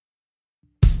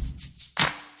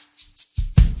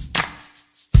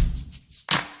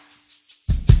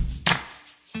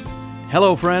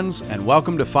Hello, friends, and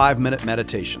welcome to 5-Minute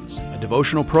Meditations, a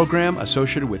devotional program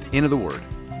associated with Into the Word.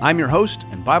 I'm your host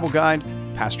and Bible guide,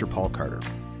 Pastor Paul Carter.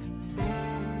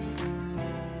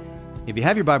 If you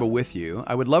have your Bible with you,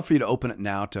 I would love for you to open it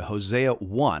now to Hosea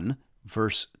 1,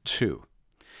 verse 2.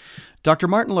 Dr.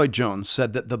 Martin Lloyd-Jones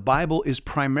said that the Bible is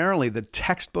primarily the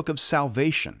textbook of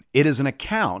salvation. It is an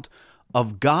account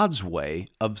of God's way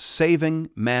of saving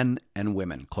men and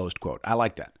women, closed quote. I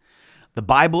like that. The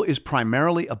Bible is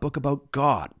primarily a book about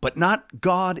God, but not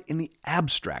God in the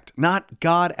abstract, not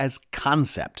God as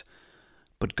concept,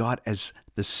 but God as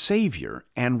the Savior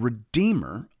and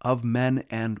Redeemer of men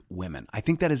and women. I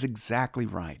think that is exactly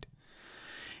right.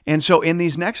 And so in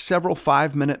these next several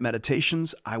 5-minute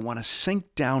meditations, I want to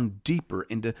sink down deeper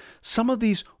into some of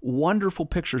these wonderful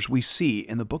pictures we see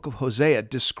in the book of Hosea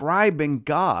describing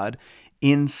God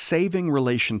in saving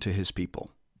relation to his people.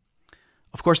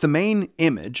 Of course, the main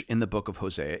image in the book of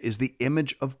Hosea is the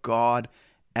image of God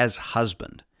as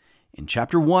husband. In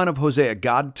chapter 1 of Hosea,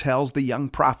 God tells the young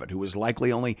prophet, who was likely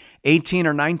only 18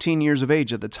 or 19 years of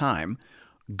age at the time,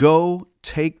 "Go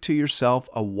take to yourself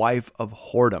a wife of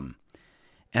whoredom,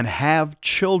 and have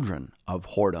children of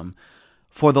whoredom,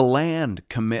 for the land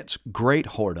commits great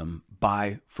whoredom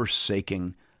by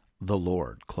forsaking the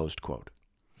Lord." Closed quote.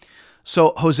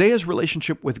 So Hosea's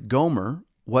relationship with Gomer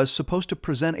was supposed to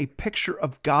present a picture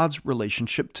of God's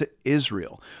relationship to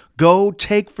Israel. Go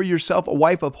take for yourself a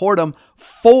wife of whoredom,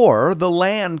 for the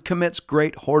land commits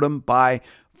great whoredom by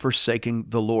forsaking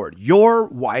the Lord. Your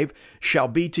wife shall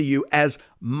be to you as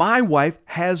my wife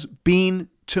has been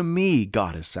to me,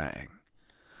 God is saying.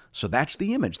 So that's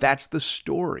the image. That's the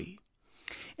story.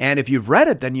 And if you've read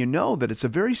it, then you know that it's a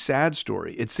very sad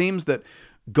story. It seems that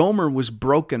Gomer was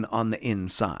broken on the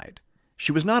inside.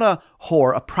 She was not a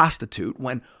whore, a prostitute,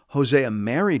 when Hosea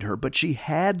married her, but she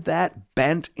had that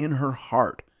bent in her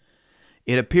heart.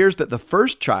 It appears that the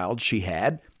first child she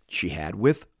had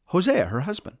with Hosea, her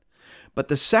husband. But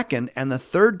the second and the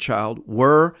third child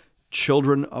were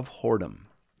children of whoredom.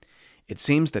 It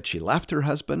seems that she left her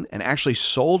husband and actually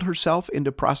sold herself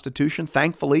into prostitution.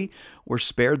 Thankfully, we're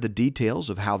spared the details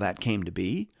of how that came to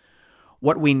be.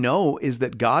 What we know is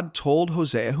that God told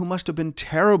Hosea, who must have been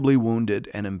terribly wounded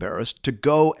and embarrassed, to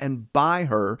go and buy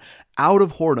her out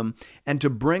of whoredom and to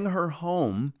bring her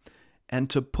home and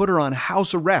to put her on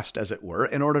house arrest, as it were,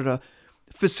 in order to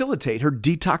facilitate her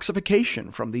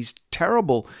detoxification from these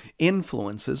terrible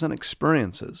influences and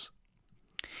experiences.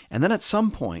 And then at some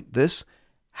point, this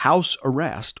house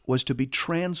arrest was to be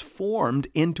transformed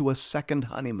into a second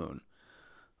honeymoon.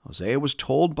 Hosea was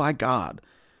told by God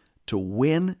to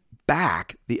win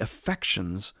back the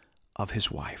affections of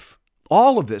his wife.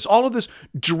 All of this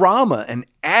drama and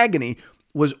agony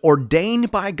was ordained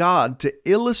by God to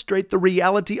illustrate the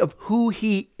reality of who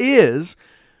he is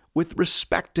with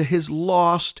respect to his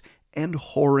lost and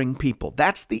whoring people.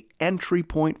 That's the entry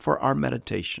point for our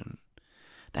meditation.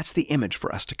 That's the image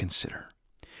for us to consider.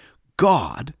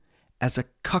 God as a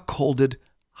cuckolded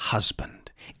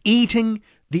husband, eating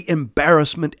the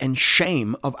embarrassment and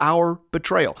shame of our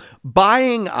betrayal,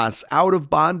 buying us out of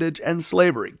bondage and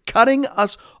slavery, cutting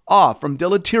us off from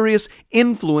deleterious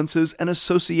influences and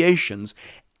associations,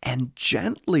 and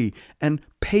gently and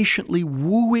patiently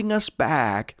wooing us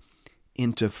back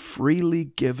into freely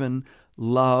given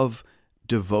love,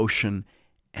 devotion,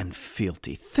 and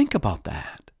fealty. Think about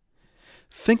that.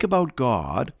 Think about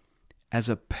God as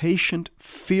a patient,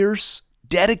 fierce,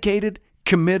 dedicated,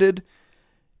 committed,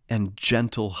 and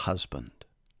gentle husband.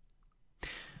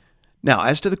 Now,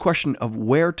 as to the question of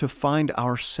where to find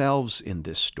ourselves in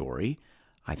this story,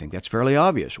 I think that's fairly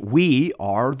obvious. We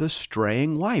are the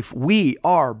straying wife. We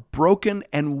are broken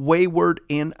and wayward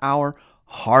in our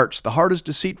hearts. The heart is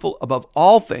deceitful above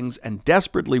all things and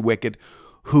desperately wicked.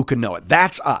 Who can know it?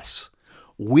 That's us.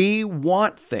 We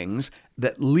want things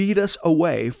that lead us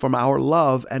away from our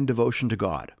love and devotion to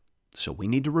God. So we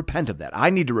need to repent of that. I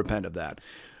need to repent of that.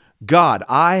 God,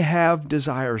 I have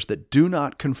desires that do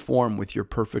not conform with your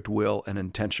perfect will and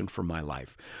intention for my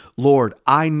life. Lord,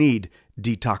 I need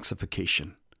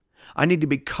detoxification. I need to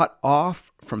be cut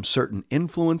off from certain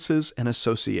influences and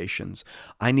associations.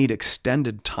 I need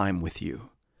extended time with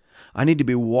you. I need to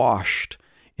be washed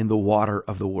in the water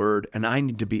of the Word, and I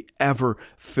need to be ever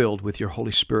filled with your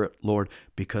Holy Spirit, Lord,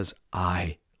 because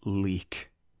I leak.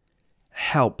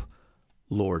 Help,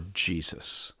 Lord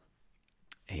Jesus.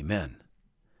 Amen.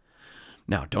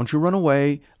 Now, don't you run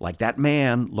away like that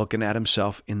man looking at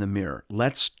himself in the mirror.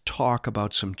 Let's talk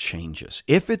about some changes.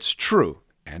 If it's true,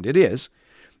 and it is,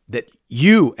 that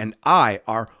you and I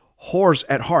are whores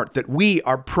at heart, that we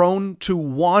are prone to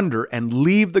wander and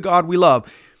leave the God we love,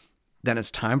 then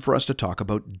it's time for us to talk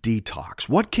about detox.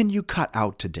 What can you cut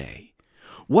out today?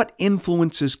 What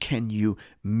influences can you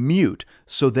mute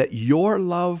so that your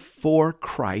love for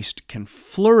Christ can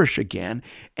flourish again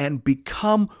and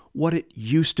become what it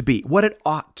used to be, what it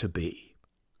ought to be?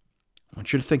 I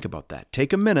want you to think about that.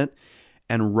 Take a minute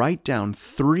and write down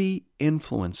 3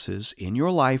 influences in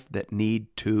your life that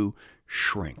need to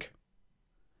shrink.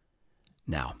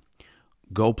 Now,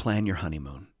 go plan your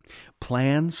honeymoon.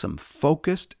 Plan some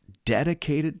focused,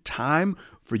 dedicated time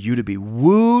for you to be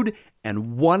wooed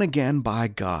and won again by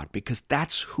God, because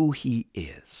that's who He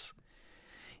is.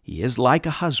 He is like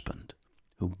a husband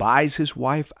who buys his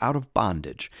wife out of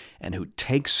bondage and who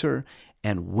takes her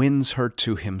and wins her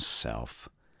to himself.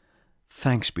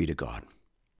 Thanks be to God.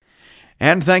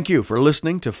 And thank you for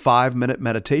listening to 5-Minute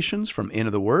Meditations from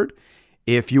Into the Word.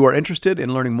 If you are interested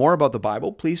in learning more about the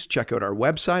Bible, please check out our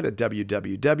website at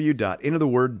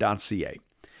www.intotheword.ca.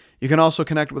 You can also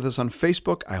connect with us on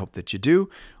Facebook. I hope that you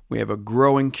do. We have a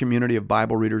growing community of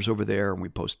Bible readers over there, and we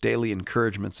post daily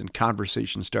encouragements and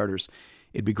conversation starters.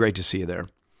 It'd be great to see you there.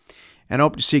 And I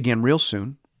hope to see you again real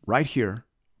soon, right here,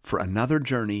 for another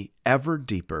journey ever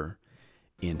deeper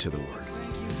into the Word.